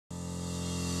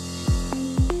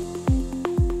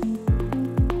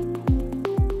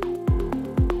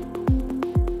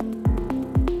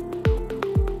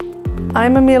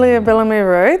I'm Amelia Bellamy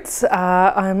Royds.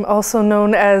 I'm also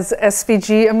known as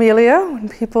SVG Amelia. When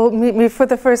people meet me for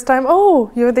the first time,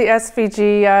 oh, you're the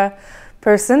SVG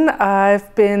person.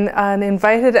 I've been an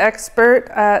invited expert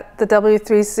at the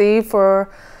W3C for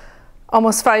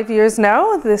almost 5 years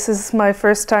now. This is my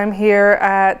first time here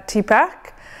at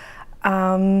TPAC.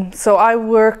 So I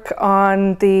work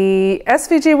on the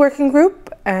SVG working group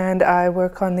and I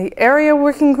work on the area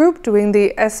working group doing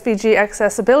the SVG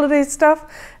accessibility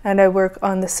stuff, and I work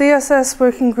on the CSS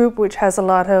working group, which has a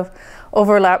lot of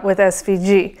overlap with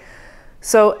SVG.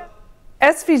 So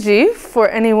SVG, for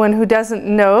anyone who doesn't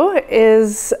know,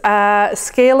 is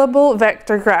scalable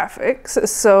vector graphics.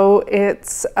 So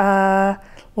it's a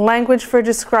language for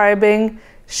describing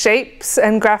shapes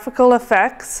and graphical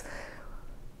effects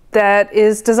that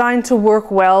is designed to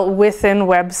work well within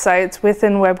websites,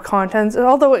 within web content,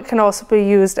 although it can also be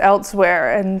used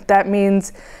elsewhere. And that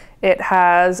means it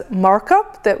has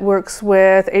markup that works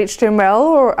with HTML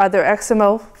or other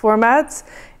XML formats.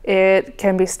 It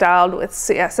can be styled with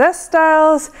CSS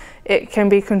styles. It can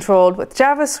be controlled with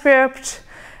JavaScript.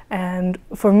 And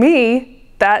for me,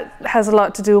 that has a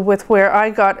lot to do with where I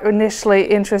got initially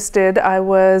interested. I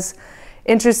was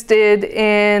interested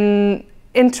in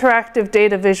interactive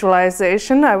data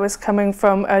visualization. I was coming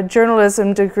from a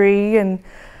journalism degree and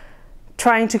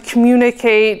trying to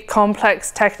communicate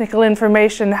complex technical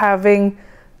information. Having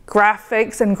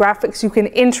graphics and graphics you can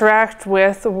interact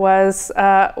with was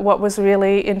what was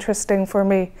really interesting for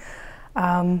me.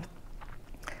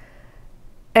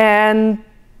 And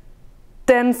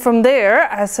then from there,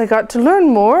 as I got to learn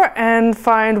more and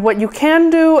find what you can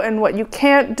do and what you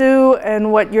can't do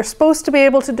and what you're supposed to be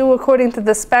able to do according to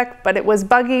the spec, but it was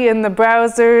buggy in the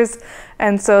browsers,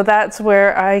 and so that's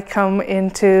where I come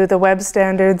into the web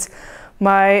standards.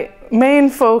 My main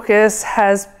focus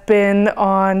has been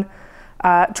on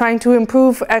trying to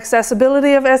improve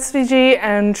accessibility of SVG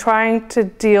and trying to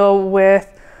deal with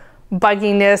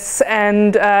bugginess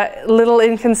and little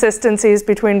inconsistencies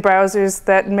between browsers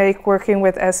that make working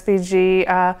with SVG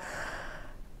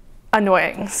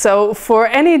annoying. So for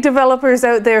any developers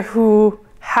out there who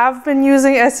have been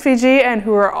using SVG and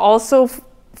who are also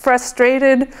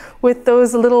frustrated with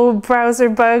those little browser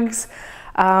bugs,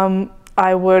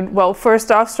 I would, well,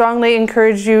 first off, strongly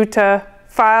encourage you to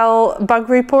file bug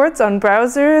reports on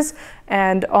browsers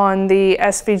and on the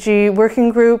SVG working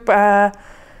group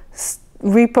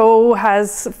repo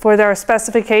has for their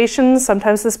specifications.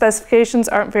 Sometimes the specifications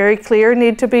aren't very clear,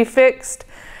 need to be fixed.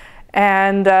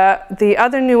 And the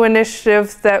other new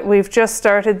initiative that we've just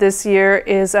started this year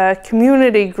is a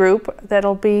community group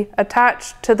that'll be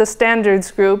attached to the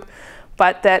standards group,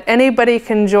 but that anybody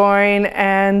can join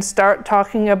and start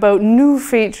talking about new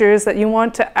features that you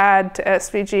want to add to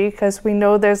SVG, because we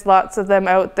know there's lots of them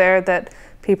out there that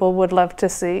people would love to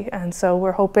see. And so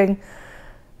we're hoping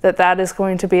that that is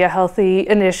going to be a healthy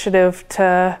initiative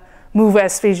to move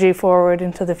SVG forward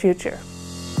into the future.